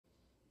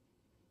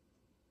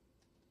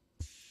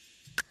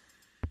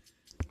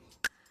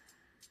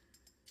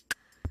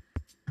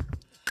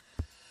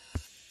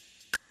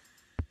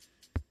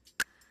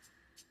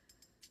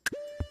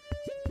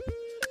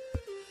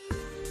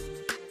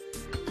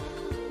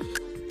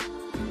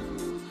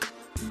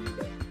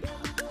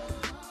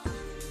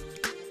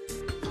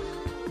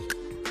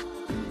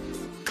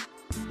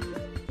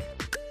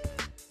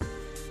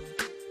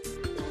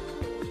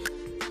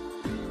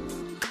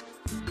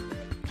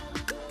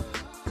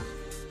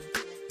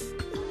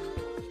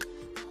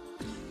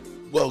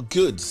Well,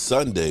 good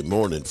Sunday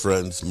morning,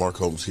 friends. Mark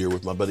Holmes here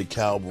with my buddy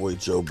Cowboy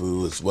Joe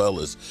Boo, as well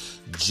as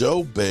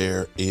Joe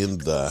Bear in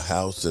the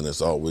house. And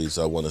as always,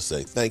 I want to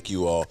say thank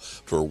you all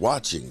for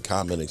watching,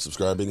 commenting,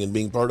 subscribing, and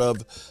being part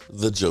of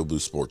the Joe Boo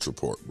Sports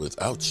Report.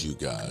 Without you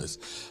guys,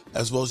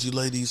 as well as you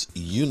ladies,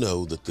 you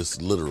know that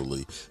this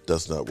literally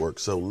does not work.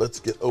 So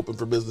let's get open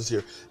for business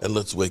here and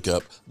let's wake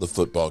up the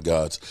football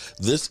gods.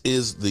 This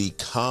is the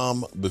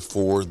calm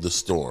before the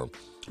storm.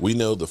 We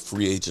know the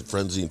free agent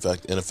frenzy. In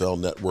fact,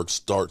 NFL Network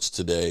starts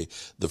today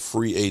the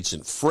free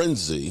agent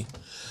frenzy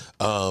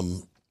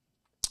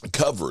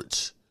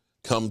coverage.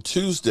 Come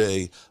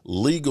Tuesday,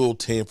 legal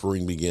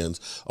tampering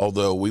begins,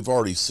 although we've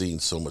already seen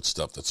so much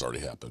stuff that's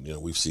already happened. You know,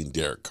 we've seen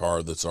Derek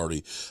Carr that's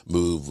already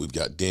moved. We've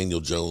got Daniel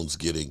Jones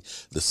getting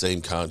the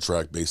same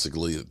contract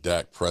basically that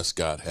Dak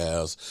Prescott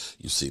has.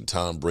 You've seen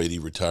Tom Brady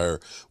retire.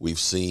 We've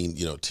seen,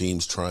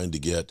 teams trying to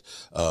get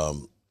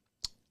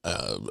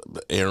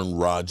Aaron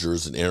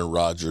Rodgers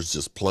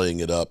just playing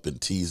it up and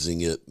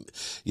teasing it.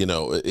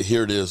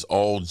 Here it is.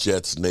 All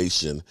Jets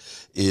Nation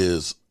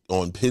is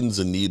on pins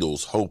and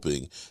needles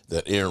hoping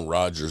that Aaron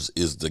Rodgers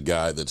is the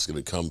guy that's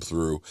going to come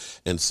through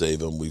and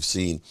save him. We've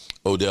seen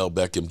Odell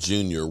Beckham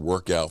Jr.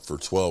 work out for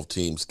 12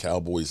 teams,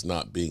 Cowboys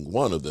not being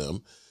one of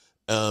them.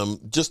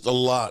 Just a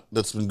lot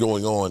that's been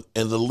going on,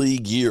 and the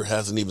league year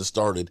hasn't even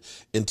started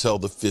until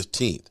the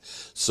 15th.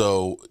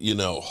 So,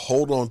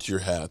 hold on to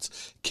your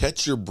hats,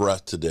 catch your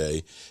breath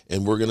today,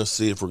 and we're going to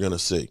see if we're going to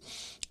see.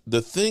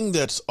 The thing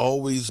that's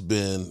always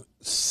been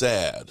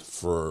sad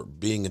for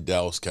being a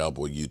Dallas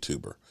Cowboy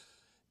YouTuber,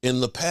 in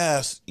the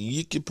past,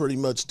 you could pretty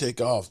much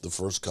take off the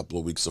first couple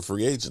of weeks of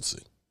free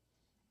agency.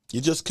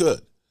 You just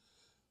could.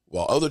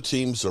 While other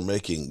teams are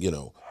making,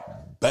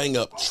 bang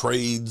up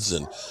trades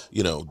and,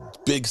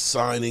 big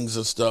signings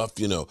and stuff,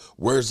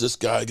 where's this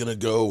guy going to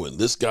go? And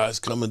this guy's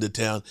coming to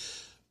town.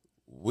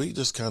 We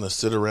just kind of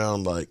sit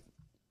around like,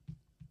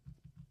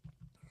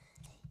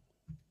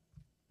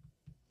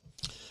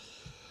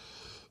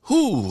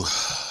 whew.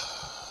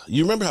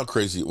 You remember how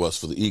crazy it was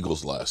for the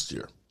Eagles last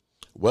year?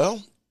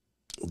 Well,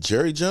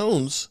 Jerry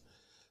Jones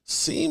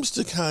seems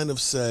to kind of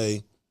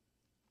say,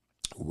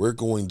 we're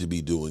going to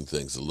be doing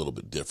things a little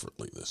bit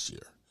differently this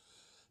year.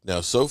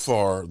 Now, so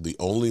far, the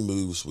only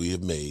moves we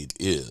have made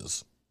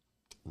is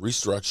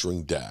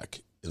restructuring Dak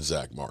and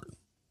Zach Martin.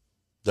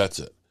 That's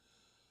it.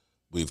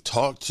 We've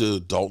talked to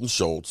Dalton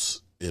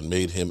Schultz and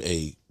made him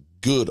a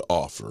good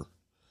offer,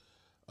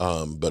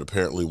 but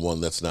apparently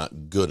one that's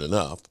not good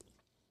enough.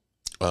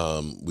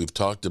 We've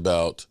talked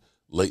about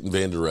Leighton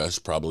Vander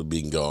Esch probably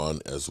being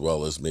gone, as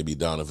well as maybe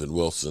Donovan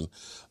Wilson,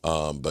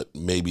 but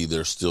maybe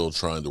they're still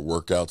trying to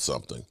work out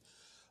something.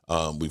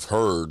 We've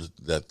heard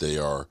that they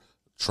are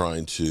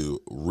trying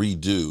to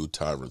redo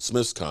Tyron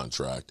Smith's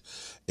contract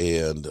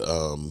and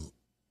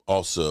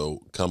also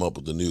come up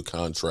with a new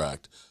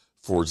contract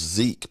for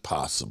Zeke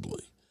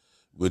possibly,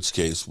 which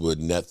case would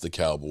net the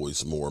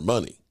Cowboys more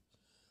money.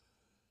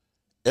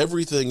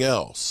 Everything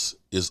else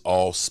is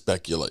all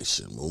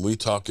speculation. When we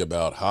talk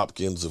about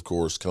Hopkins, of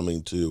course,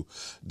 coming to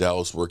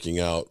Dallas, working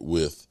out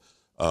with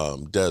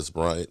Dez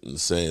Bryant and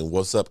saying,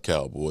 "What's up,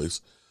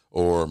 Cowboys?"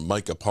 Or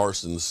Micah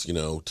Parsons,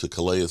 to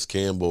Calais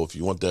Campbell, if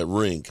you want that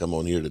ring, come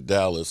on here to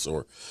Dallas.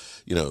 Or,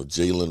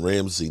 Jalen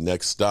Ramsey,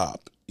 next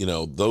stop.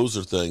 Those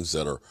are things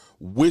that are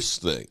wish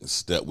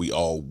things that we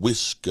all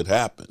wish could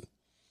happen.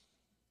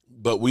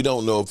 But we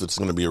don't know if it's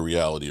going to be a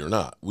reality or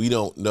not. We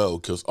don't know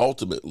because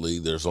ultimately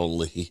there's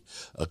only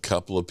a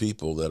couple of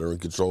people that are in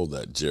control of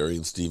that, Jerry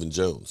and Stephen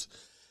Jones.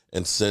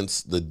 And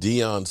since the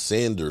Deion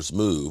Sanders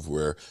move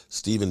where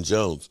Stephen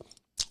Jones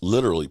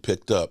literally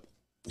picked up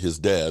his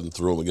dad and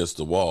threw him against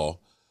the wall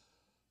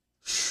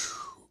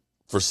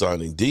for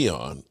signing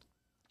Deion,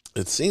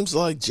 it seems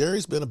like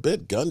Jerry's been a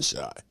bit gun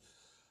shy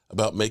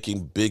about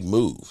making big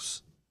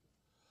moves.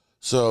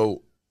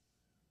 So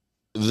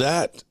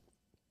that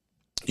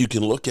you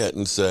can look at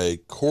and say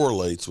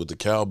correlates with the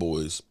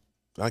Cowboys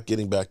not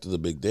getting back to the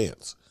big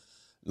dance,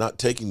 not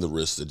taking the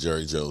risks that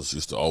Jerry Jones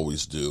used to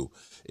always do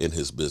in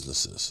his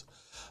businesses.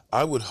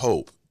 I would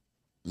hope,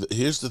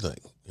 here's the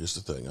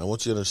thing. I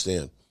want you to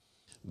understand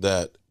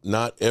that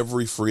not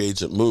every free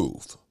agent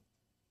move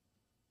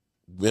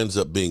ends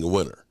up being a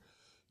winner.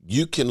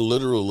 You can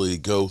literally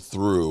go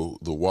through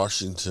the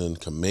Washington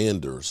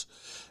Commanders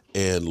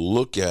and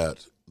look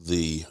at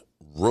the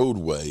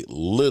roadway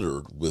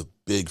littered with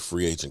big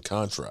free agent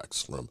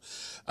contracts, from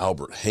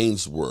Albert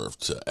Hainsworth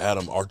to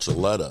Adam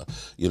Archuleta,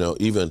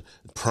 even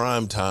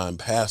prime time,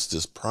 past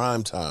his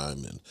prime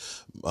time,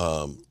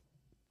 and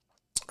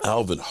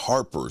Alvin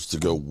Harper's to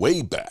go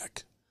way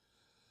back.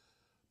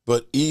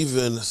 But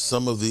even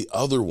some of the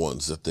other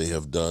ones that they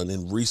have done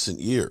in recent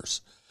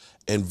years,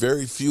 and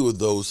very few of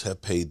those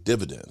have paid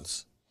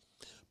dividends.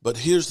 But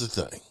here's the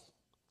thing.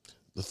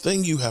 The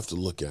thing you have to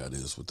look at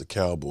is with the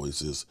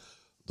Cowboys is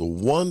the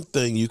one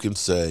thing you can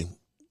say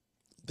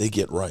they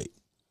get right,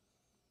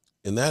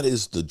 and that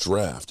is the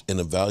draft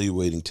and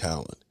evaluating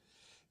talent.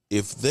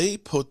 If they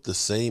put the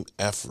same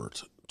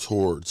effort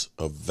towards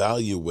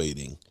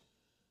evaluating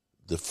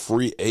the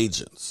free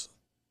agents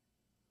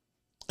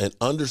and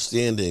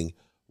understanding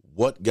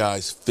what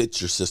guys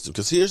fit your system.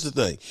 Because here's the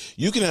thing.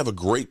 You can have a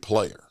great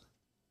player,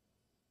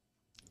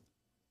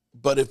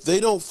 but if they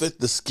don't fit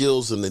the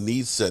skills and the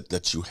need set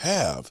that you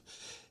have,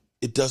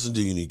 it doesn't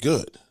do you any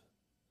good.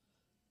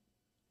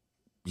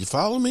 You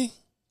follow me?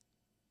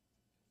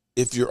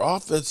 If your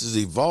offense is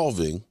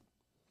evolving,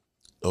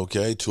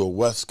 okay, to a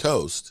West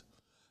Coast,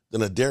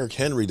 then a Derrick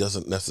Henry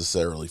doesn't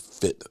necessarily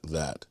fit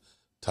that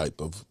type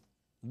of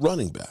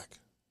running back.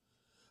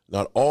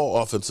 Not all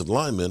offensive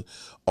linemen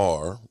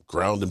are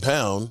ground and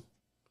pound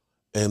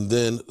and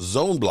then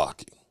zone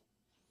blocking.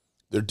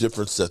 They're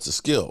different sets of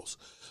skills.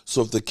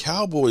 So if the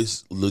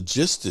Cowboys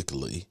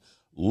logistically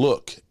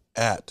look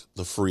at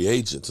the free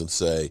agents and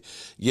say,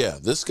 yeah,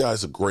 this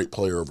guy's a great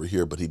player over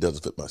here, but he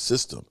doesn't fit my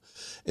system,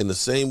 in the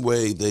same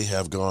way they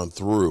have gone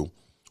through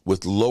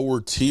with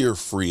lower tier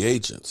free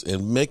agents,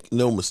 and make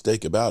no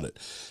mistake about it,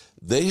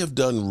 they have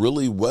done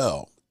really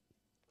well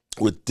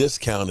with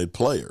discounted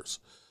players.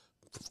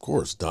 Of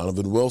course,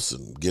 Donovan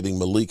Wilson, getting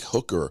Malik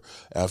Hooker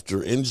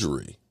after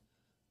injury,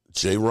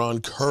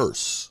 Jaron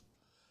Kearse,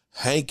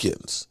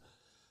 Hankins.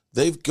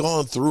 They've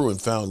gone through and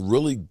found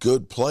really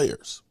good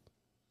players.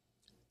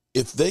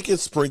 If they can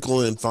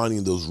sprinkle in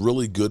finding those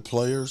really good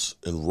players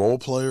and role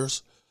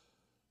players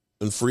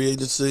in free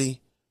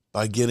agency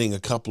by getting a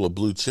couple of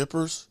blue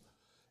chippers,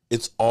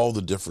 it's all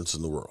the difference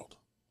in the world.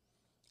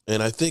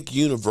 And I think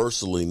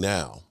universally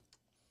now,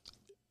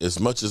 as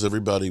much as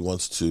everybody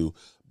wants to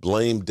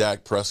blame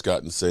Dak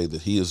Prescott and say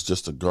that he is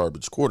just a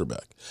garbage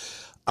quarterback,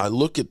 I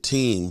look at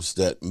teams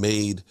that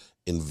made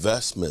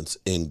investments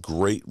in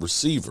great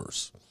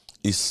receivers,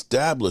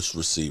 established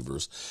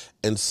receivers,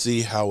 and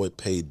see how it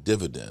paid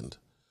dividend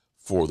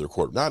for their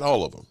quarterback. Not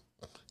all of them.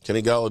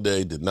 Kenny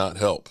Golladay did not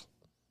help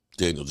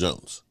Daniel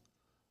Jones.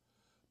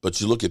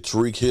 But you look at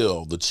Tyreek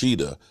Hill, the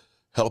cheetah,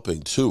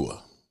 helping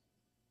Tua.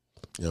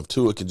 You know, if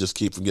Tua can just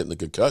keep from getting the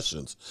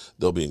concussions,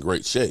 they'll be in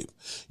great shape.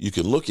 You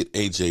can look at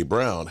A.J.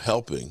 Brown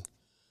helping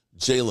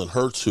Jalen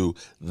Hurts, who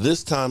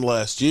this time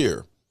last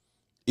year,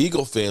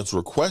 Eagle fans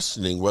were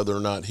questioning whether or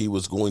not he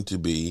was going to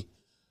be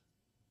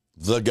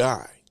the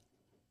guy.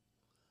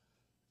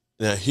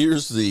 Now,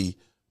 here's the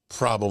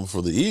problem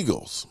for the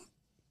Eagles,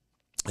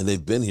 and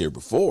they've been here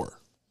before,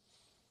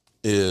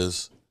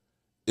 is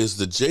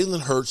the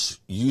Jalen Hurts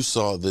you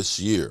saw this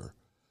year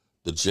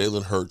the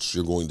Jalen Hurts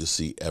you're going to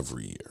see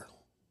every year?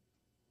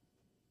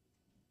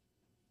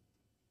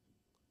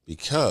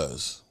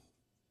 Because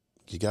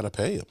you got to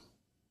pay him.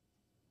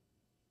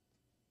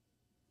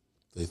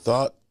 They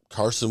thought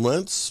Carson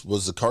Wentz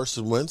was the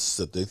Carson Wentz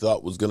that they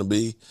thought was going to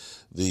be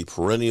the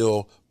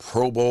perennial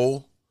Pro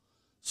Bowl,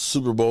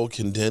 Super Bowl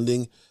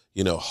contending,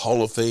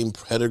 Hall of Fame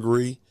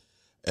pedigree,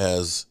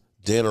 as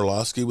Dan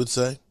Orlovsky would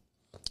say,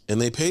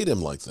 and they paid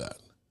him like that.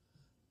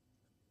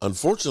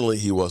 Unfortunately,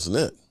 he wasn't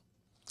it.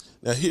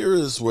 Now, here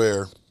is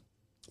where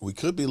we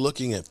could be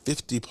looking at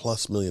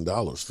 $50+ million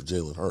for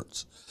Jalen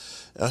Hurts.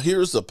 Now,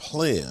 here's a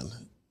plan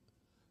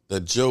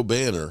that Joe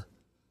Banner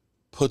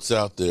puts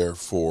out there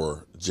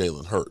for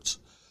Jalen Hurts.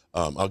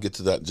 I'll get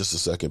to that in just a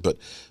second. But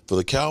for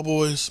the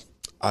Cowboys,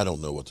 I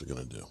don't know what they're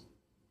going to do.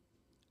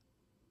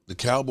 The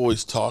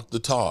Cowboys talk the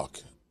talk,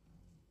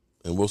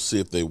 and we'll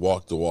see if they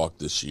walk the walk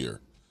this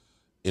year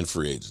in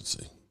free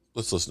agency.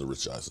 Let's listen to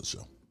Rich Eisen's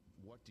show.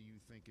 What do you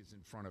think is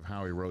in front of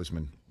Howie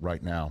Roseman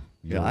right now?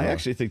 I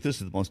actually think this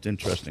is the most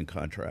interesting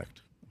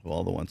contract of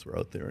all the ones that are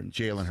out there. In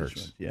Jalen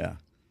Hurts. Yeah.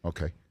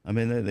 Okay. I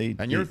mean,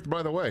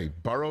 by the way,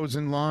 Burrow's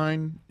in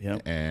line,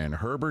 yep, and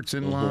Herbert's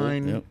in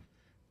line, yep,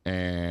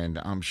 and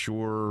I'm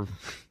sure,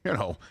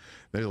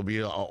 there'll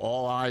be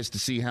all eyes to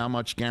see how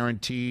much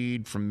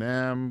guaranteed from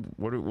them.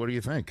 What do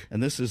you think?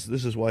 And this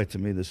is why, to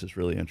me, this is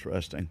really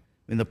interesting.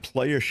 I mean, the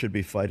players should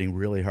be fighting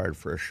really hard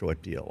for a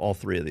short deal. All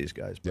three of these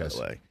guys, by the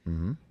way.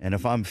 Mm-hmm. And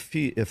if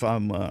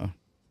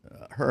I'm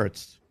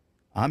Hurts,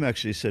 I'm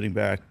actually sitting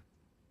back,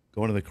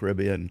 going to the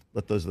Caribbean,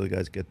 let those other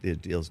guys get their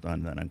deals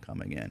done, then I'm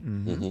coming in.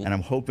 Mm-hmm. And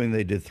I'm hoping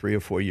they did 3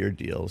 or 4 year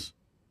deals,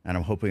 and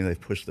I'm hoping they've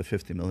pushed the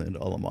 $50 million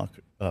mark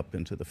up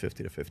into the $50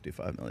 to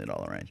 $55 million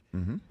range.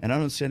 Mm-hmm. And I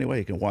don't see any way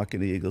you can walk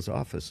into the Eagles'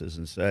 offices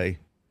and say,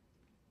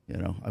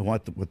 I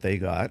want what they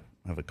got.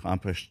 I've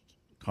accomplished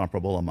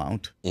comparable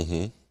amount.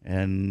 Mm-hmm.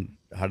 And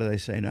how do they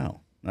say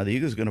no? Now, the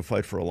Eagles are going to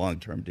fight for a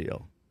long-term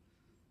deal.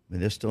 I mean,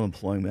 they're still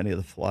employing many of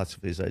the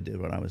philosophies I did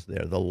when I was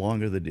there. The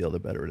longer the deal, the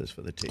better it is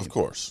for the team. Of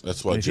course.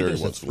 That's why Jerry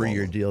wants a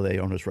 3-year deal. They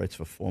own his rights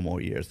for 4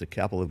 more years. The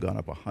cap will have gone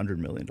up $100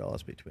 million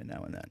between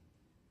now and then.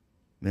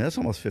 I mean, that's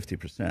almost 50%.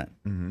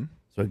 Mm-hmm.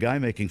 So a guy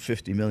making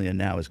 $50 million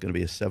now is going to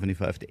be a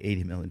 $75 to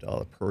 $80 million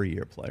per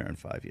year player in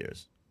 5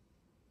 years.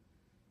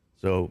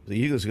 So the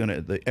Eagles are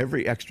going to,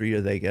 every extra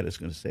year they get is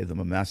going to save them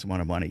a massive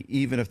amount of money,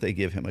 even if they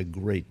give him a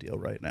great deal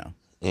right now.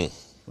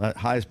 The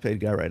highest paid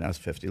guy right now is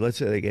 50. Let's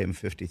say they gave him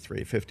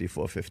 53,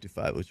 54,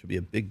 55, which would be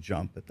a big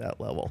jump at that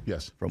level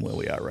from where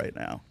we are right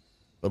now.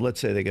 But let's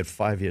say they get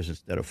 5 years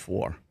instead of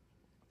 4.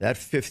 That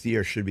 5th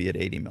year should be at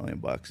 $80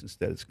 million.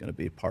 Instead, it's going to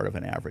be part of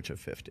an average of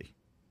 50.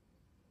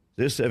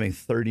 They're saving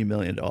 $30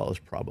 million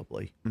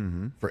probably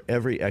for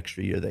every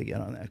extra year they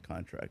get on that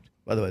contract.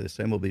 By the way, the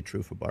same will be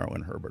true for Burrow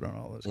and Herbert and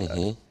all those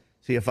guys.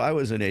 See, if I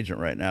was an agent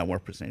right now, we're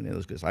presenting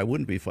those guys, I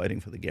wouldn't be fighting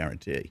for the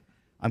guarantee.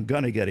 I'm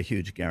going to get a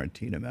huge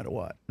guarantee no matter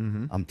what.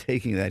 I'm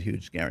taking that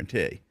huge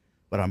guarantee,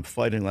 but I'm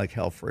fighting like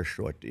hell for a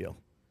short deal.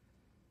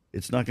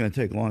 It's not going to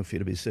take long for you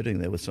to be sitting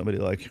there with somebody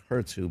like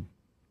Hurts, who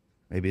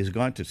maybe has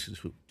gone to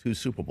two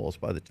Super Bowls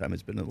by the time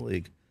he's been in the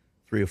league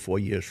 3 or 4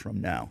 years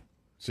from now.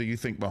 So you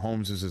think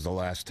Mahomes is the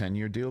last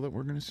 10-year deal that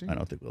we're going to see? I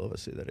don't think we'll ever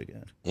see that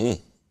again.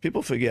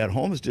 People forget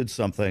Mahomes did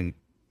something,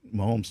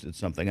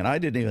 and I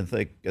didn't even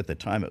think at the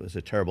time it was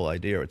a terrible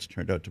idea. It's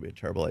turned out to be a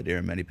terrible idea,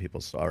 and many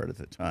people saw it at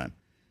the time.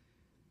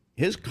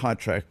 His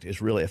contract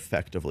is really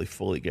effectively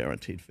fully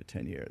guaranteed for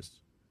 10 years.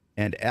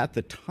 And at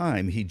the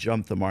time, he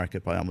jumped the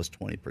market by almost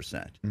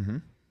 20%.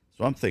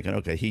 So I'm thinking,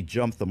 okay, he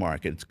jumped the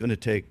market. It's going to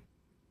take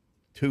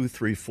 2,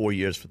 3, 4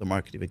 years for the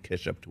market to even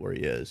catch up to where he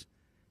is.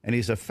 And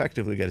he's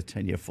effectively got a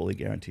 10-year fully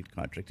guaranteed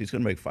contract. He's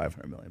going to make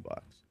 $500 million.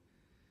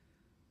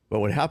 But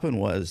what happened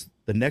was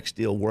the next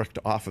deal worked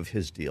off of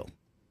his deal.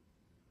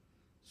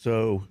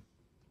 So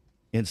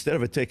instead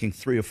of it taking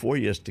 3 or 4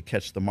 years to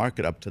catch the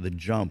market up to the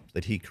jump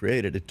that he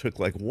created, it took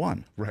like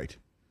 1. Right.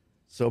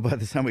 So by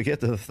the time we get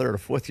to the 3rd or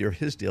 4th year of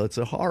his deal, it's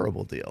a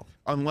horrible deal.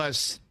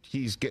 Unless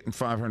he's getting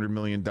 $500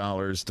 million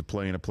to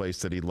play in a place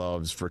that he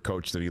loves, for a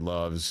coach that he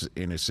loves,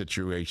 in a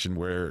situation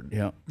where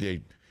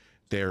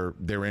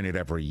they're in it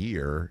every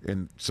year.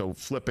 And so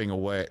flipping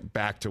away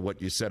back to what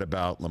you said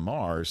about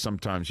Lamar,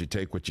 sometimes you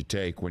take what you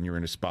take when you're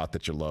in a spot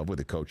that you love, with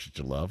a coach that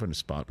you love, and a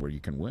spot where you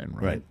can win,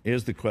 right? Right.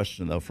 Here's the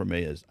question, though, for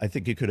me is, I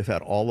think you could have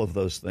had all of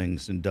those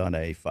things and done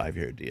a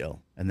 5-year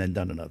deal and then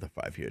done another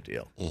 5-year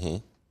deal.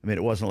 I mean,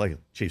 it wasn't like the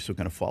Chiefs were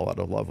going to fall out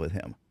of love with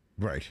him.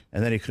 Right.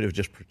 And then he could have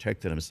just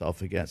protected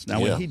himself against.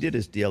 Now, when he did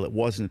his deal, it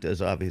wasn't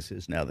as obvious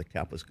as now the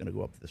cap was going to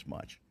go up this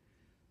much.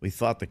 We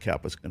thought the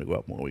cap was going to go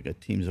up more. We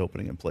got teams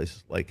opening in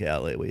places like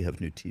LA. We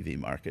have new TV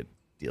market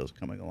deals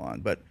coming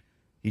along. But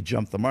he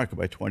jumped the market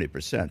by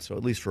 20%. So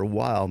at least for a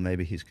while,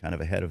 maybe he's kind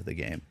of ahead of the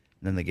game.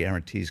 And then the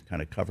guarantees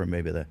kind of cover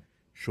maybe the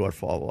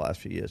shortfall the last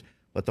few years.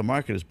 But the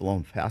market has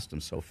blown past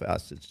him so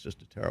fast, it's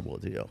just a terrible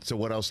deal. So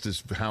what else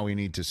does Howie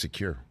need to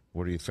secure?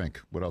 What do you think?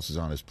 What else is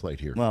on his plate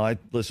here? Well,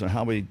 listen,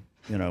 Howie,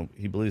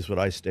 he believes what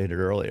I stated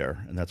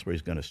earlier, and that's where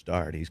he's going to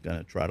start. He's going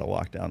to try to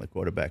lock down the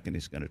quarterback, and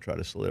he's going to try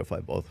to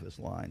solidify both of his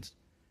lines.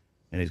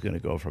 And he's going to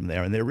go from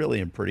there. And they're really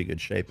in pretty good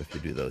shape if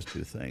you do those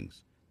two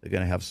things. They're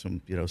going to have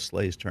some,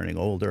 Slay's turning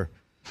older.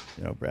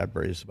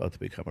 Bradbury's about to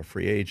become a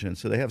free agent.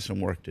 So they have some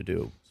work to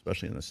do,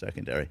 especially in the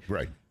secondary.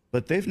 Right.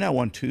 But they've now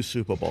won 2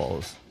 Super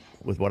Bowls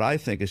with what I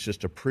think is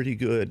just a pretty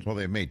good. Well,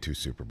 they made 2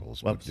 Super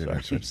Bowls. Well,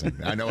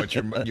 I know what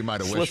you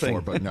might have wished Slipping.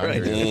 for, but no,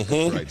 Right.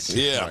 Right.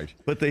 Yeah. Right.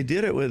 But they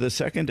did it with a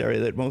secondary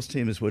that most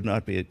teams would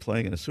not be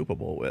playing in a Super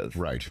Bowl with.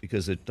 Right.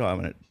 Because it's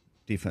dominant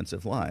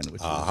defensive line,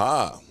 which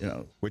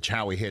is, Which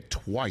Howie hit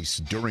twice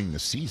during the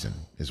season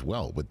as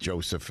well with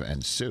Joseph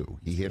and Sue.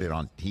 He hit it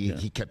on.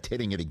 He kept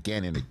hitting it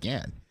again and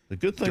again. The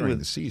good thing during with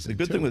the season. The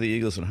good thing with the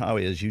Eagles and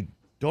Howie is you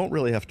don't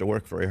really have to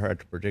work very hard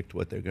to predict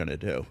what they're going to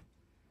do.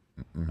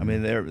 I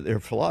mean, their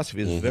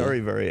philosophy is very,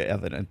 very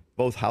evident,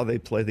 both how they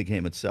play the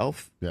game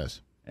itself,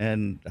 yes,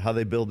 and how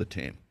they build the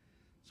team.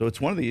 So it's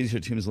one of the easier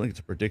teams in the league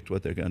to predict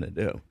what they're going to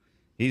do.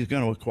 He's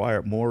going to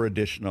acquire more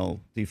additional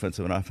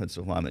defensive and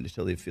offensive linemen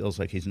until he feels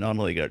like he's not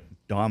only got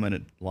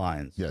dominant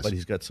lines, but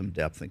he's got some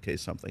depth in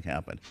case something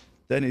happened.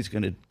 Then he's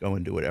going to go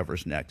and do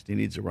whatever's next. He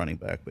needs a running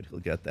back, but he'll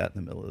get that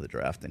in the middle of the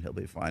draft, and he'll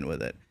be fine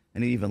with it.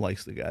 And he even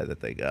likes the guy that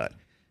they got.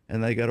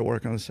 And they got to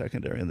work on the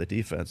secondary and the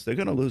defense. They're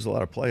going to lose a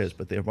lot of players,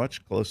 but they're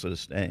much closer to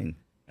staying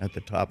at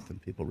the top than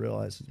people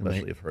realize,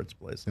 especially if Hurts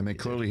plays. And they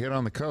clearly hit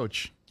on the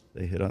coach.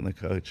 They hit on the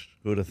coach.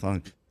 Who'd have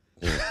thunk?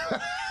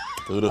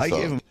 Who'd have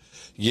thunk?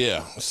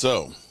 Yeah,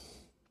 so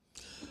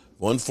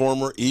one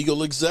former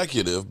Eagle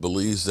executive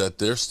believes that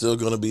they're still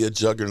going to be a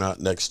juggernaut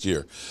next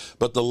year.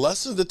 But the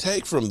lesson to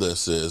take from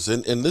this is,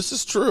 and this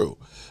is true,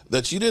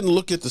 that you didn't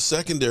look at the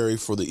secondary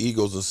for the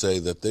Eagles and say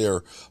that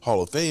they're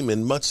Hall of Fame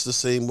in much the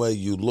same way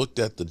you looked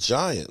at the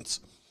Giants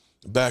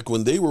back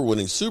when they were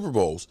winning Super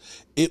Bowls.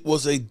 It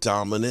was a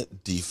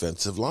dominant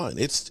defensive line.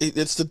 It's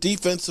the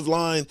defensive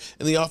line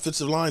and the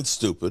offensive line,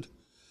 stupid.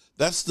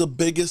 That's the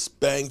biggest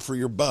bang for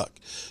your buck.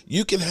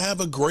 You can have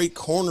a great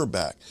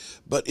cornerback,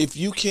 but if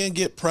you can't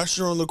get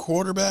pressure on the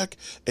quarterback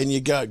and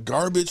you got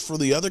garbage for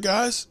the other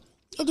guys,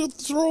 they'll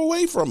throw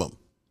away from them.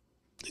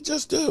 They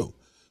just do.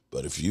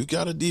 But if you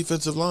got a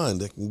defensive line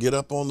that can get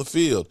up on the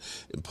field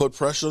and put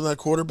pressure on that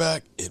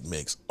quarterback, it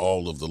makes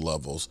all of the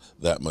levels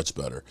that much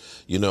better.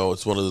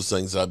 It's one of those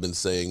things I've been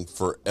saying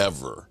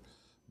forever.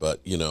 But,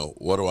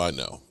 what do I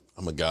know?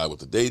 I'm a guy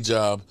with a day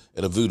job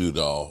and a voodoo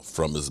doll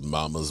from his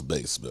mama's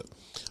basement.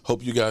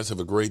 Hope you guys have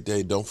a great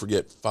day. Don't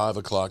forget, 5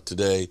 o'clock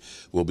today,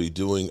 we'll be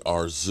doing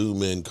our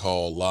Zoom in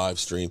call live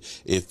stream.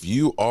 If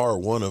you are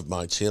one of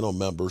my channel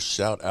members,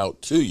 shout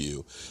out to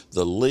you.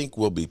 The link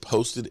will be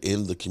posted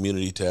in the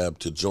community tab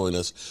to join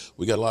us.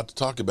 We got a lot to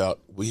talk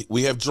about.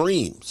 We have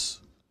dreams.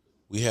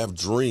 We have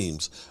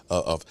dreams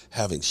of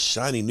having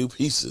shiny new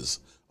pieces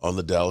on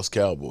the Dallas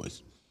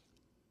Cowboys.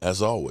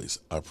 As always,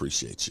 I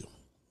appreciate you.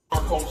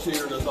 Our coach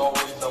here, and as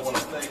always, I want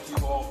to thank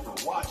you all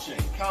for watching,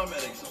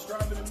 commenting,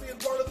 subscribing, and being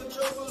part of the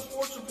Joe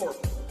Sports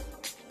Report.